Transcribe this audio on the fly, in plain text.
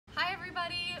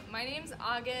my name's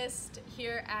August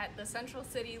here at the Central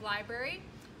City Library.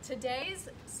 Today's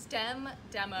STEM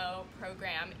demo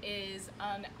program is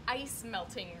an ice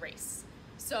melting race.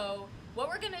 So what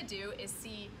we're gonna do is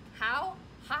see how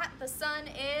hot the sun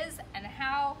is and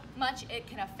how much it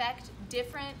can affect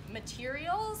different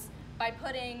materials by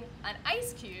putting an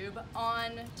ice cube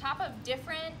on top of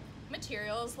different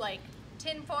materials like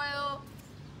tin foil,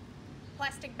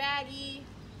 plastic baggie,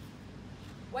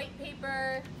 white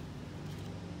paper,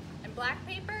 and black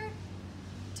paper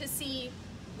to see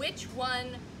which one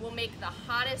will make the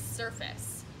hottest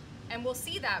surface. And we'll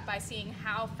see that by seeing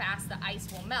how fast the ice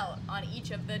will melt on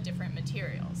each of the different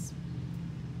materials.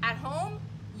 At home,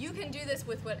 you can do this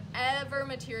with whatever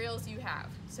materials you have.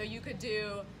 So you could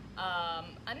do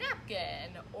a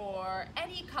napkin or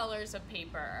any colors of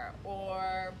paper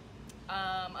or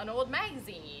an old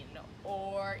magazine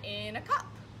or in a cup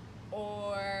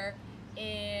or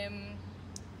in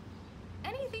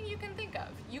anything you can think of.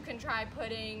 You can try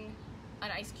putting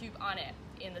an ice cube on it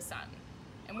in the sun.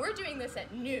 And we're doing this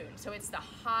at noon, so it's the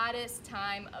hottest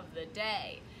time of the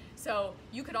day. So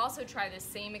you could also try this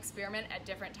same experiment at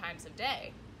different times of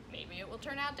day. Maybe it will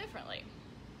turn out differently.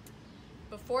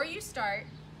 Before you start,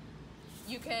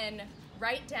 you can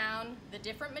write down the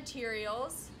different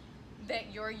materials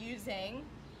that you're using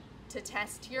to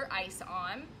test your ice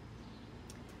on.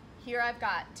 Here I've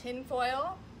got tin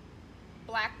foil,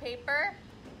 black paper,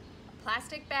 a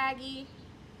plastic baggie,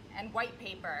 and white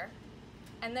paper.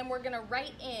 And then we're gonna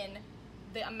write in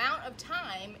the amount of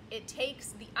time it takes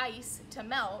the ice to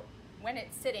melt when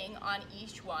it's sitting on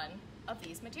each one of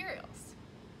these materials.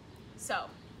 So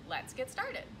let's get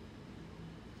started.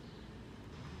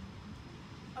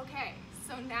 Okay,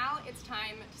 so now it's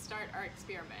time to start our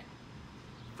experiment.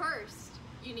 First,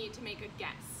 you need to make a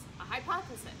guess, a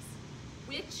hypothesis.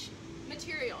 Which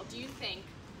material do you think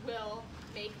will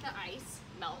make the ice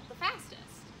melt the fastest?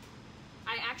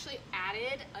 I actually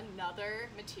added another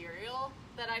material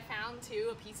that I found to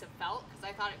a piece of felt because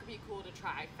I thought it could be cool to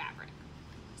try fabric.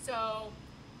 So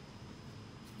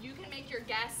you can make your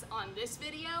guess on this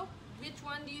video. Which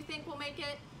one do you think will make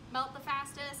it melt the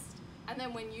fastest? And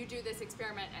then when you do this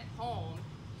experiment at home,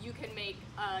 you can make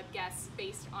a guess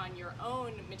based on your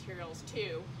own materials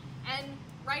too, and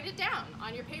write it down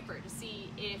on your paper to see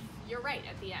if you're right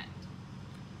at the end.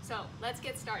 So let's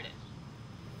get started.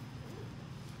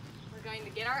 We're going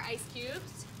to get our ice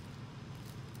cubes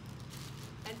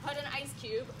and put an ice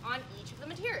cube on each of the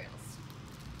materials.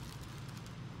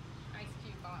 Ice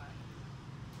cube on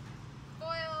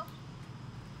foil,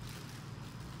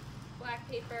 black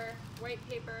paper, white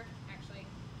paper, actually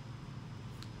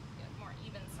get more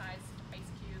even sized ice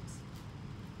cubes,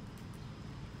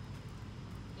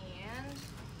 and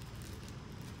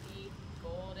the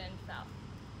golden felt.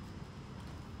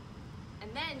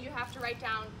 And then you have to write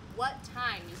down what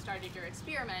time you started your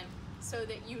experiment so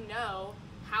that you know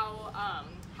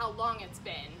how long it's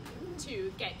been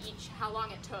to get how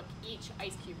long it took each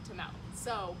ice cube to melt.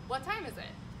 So what time is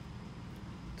it?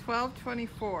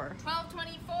 12:24.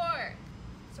 12:24.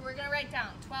 So we're gonna write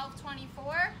down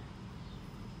 12:24,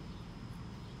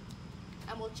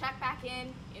 and we'll check back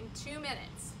in 2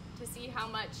 minutes to see how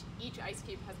much each ice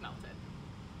cube has melted.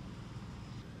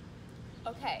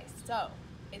 Okay, so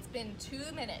it's been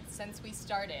 2 minutes since we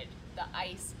started the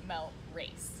ice melt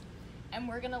race. And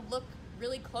we're gonna look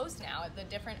really close now at the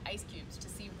different ice cubes to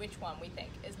see which one we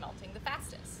think is melting the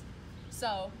fastest.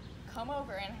 So come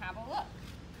over and have a look.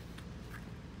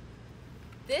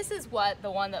 This is what the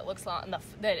one that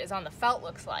that is on the felt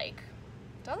looks like.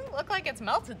 Doesn't look like it's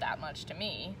melted that much to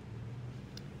me.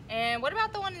 And what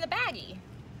about the one in the baggie?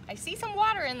 I see some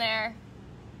water in there,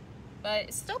 but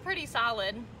it's still pretty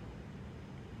solid.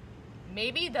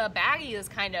 Maybe the baggie is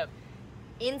kind of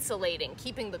insulating,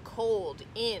 keeping the cold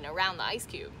in around the ice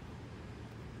cube.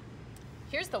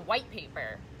 Here's the white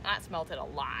paper. That's melted a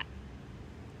lot.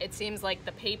 It seems like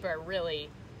the paper really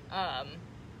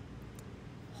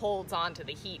holds on to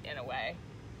the heat in a way.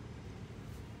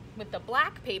 With the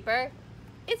black paper,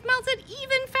 it's melted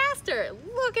even faster.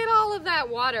 Look at all of that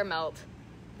water melt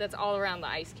that's all around the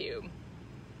ice cube.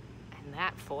 And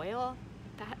that foil,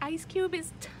 that ice cube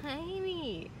is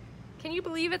tiny. Can you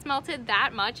believe it's melted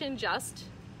that much in just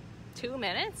 2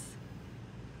 minutes?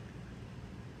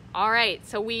 All right,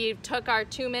 so we took our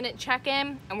 2-minute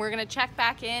check-in, and we're gonna check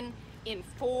back in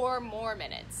 4 more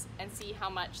minutes and see how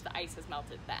much the ice has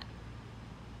melted then.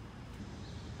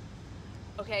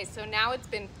 Okay, so now it's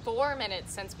been 4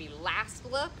 minutes since we last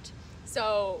looked,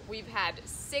 so we've had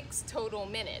 6 total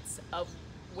minutes of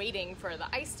waiting for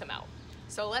the ice to melt.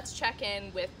 So let's check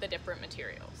in with the different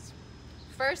materials.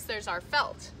 First, there's our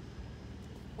felt.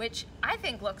 which I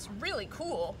think looks really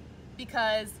cool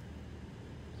because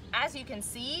as you can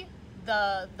see,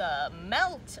 the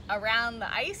melt around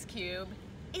the ice cube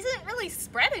isn't really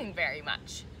spreading very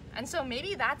much. And so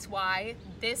maybe that's why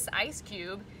this ice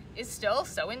cube is still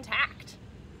so intact,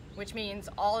 which means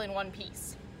all in one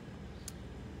piece.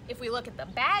 If we look at the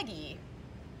baggie,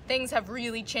 things have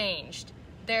really changed.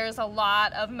 There's a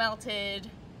lot of melted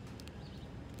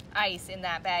ice in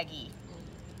that baggie.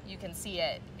 You can see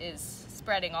it is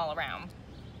spreading all around.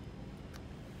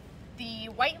 The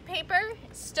white paper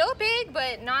is still big,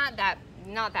 but not that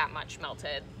much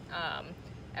melted.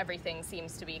 Everything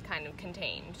seems to be kind of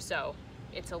contained, so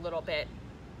it's a little bit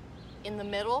in the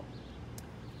middle.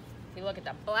 If you look at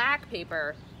the black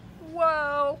paper,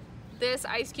 whoa, this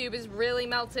ice cube is really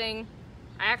melting.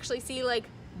 I actually see like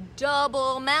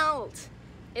double melt.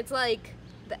 It's like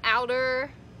the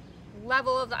outer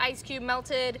level of the ice cube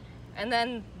melted, and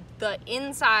then the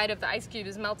inside of the ice cube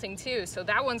is melting too, so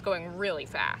that one's going really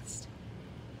fast.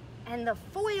 And the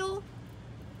foil,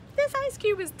 this ice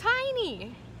cube is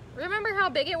tiny. Remember how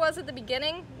big it was at the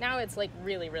beginning? Now it's like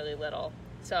really, really little.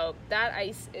 So that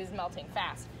ice is melting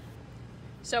fast.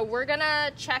 So we're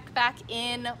gonna check back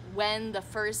in when the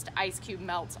first ice cube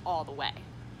melts all the way,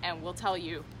 and we'll tell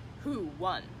you who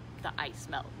won the ice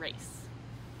melt race.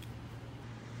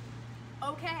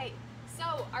 Okay,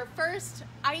 so our first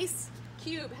ice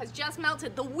cube has just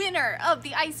melted. The winner of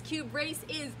the ice cube race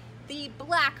is the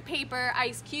black paper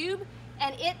ice cube,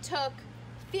 and it took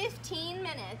 15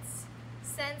 minutes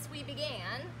since we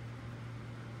began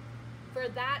for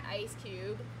that ice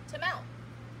cube to melt.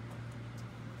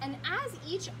 And as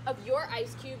each of your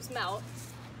ice cubes melt,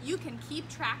 you can keep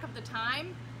track of the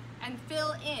time and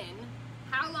fill in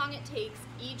how long it takes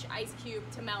each ice cube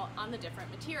to melt on the different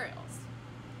materials.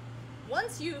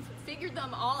 Once you've figured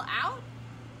them all out,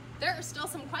 there are still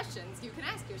some questions you can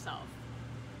ask yourself.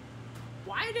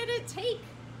 Why did it take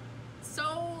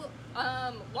so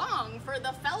long for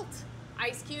the felt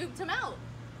ice cube to melt?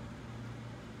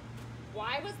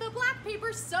 Why was the black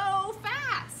paper so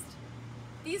fast?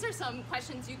 These are some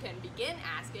questions you can begin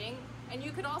asking, and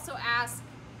you could also ask,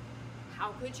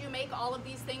 how could you make all of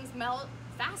these things melt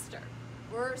faster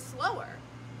or slower?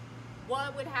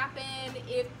 What would happen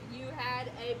if you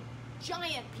had a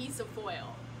giant piece of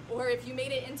foil, or if you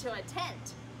made it into a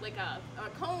tent, like a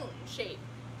cone shape?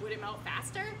 Would it melt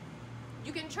faster?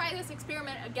 You can try this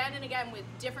experiment again and again with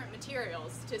different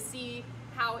materials to see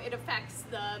how it affects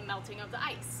the melting of the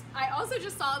ice. I also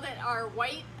just saw that our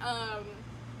white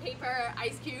paper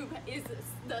ice cube is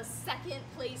the second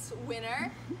place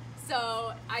winner.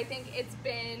 So I think it's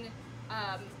been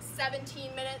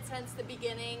 17 minutes since the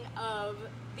beginning of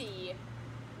the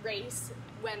race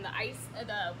when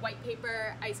the white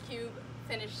paper ice cube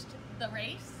finished the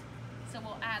race. So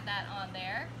we'll add that on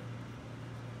there.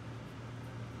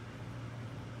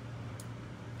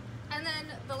 And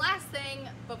then the last thing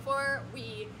before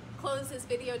we close this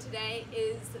video today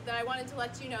is that I wanted to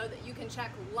let you know that you can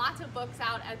check lots of books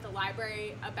out at the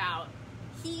library about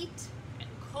heat and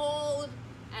cold,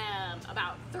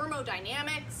 about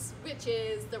thermodynamics, which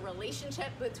is the relationship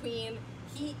between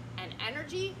heat and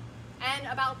energy, and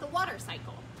about the water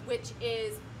cycle, which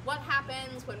is what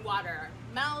happens when water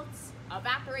melts,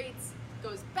 evaporates,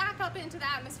 goes back up into the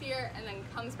atmosphere, and then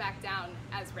comes back down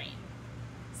as rain.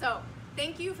 So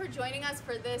thank you for joining us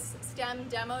for this STEM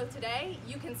demo today.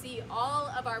 You can see all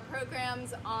of our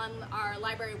programs on our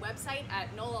library website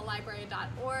at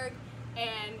nolalibrary.org,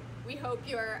 and we hope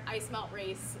your ice melt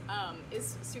race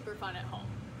is super fun at home.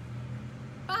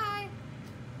 Bye!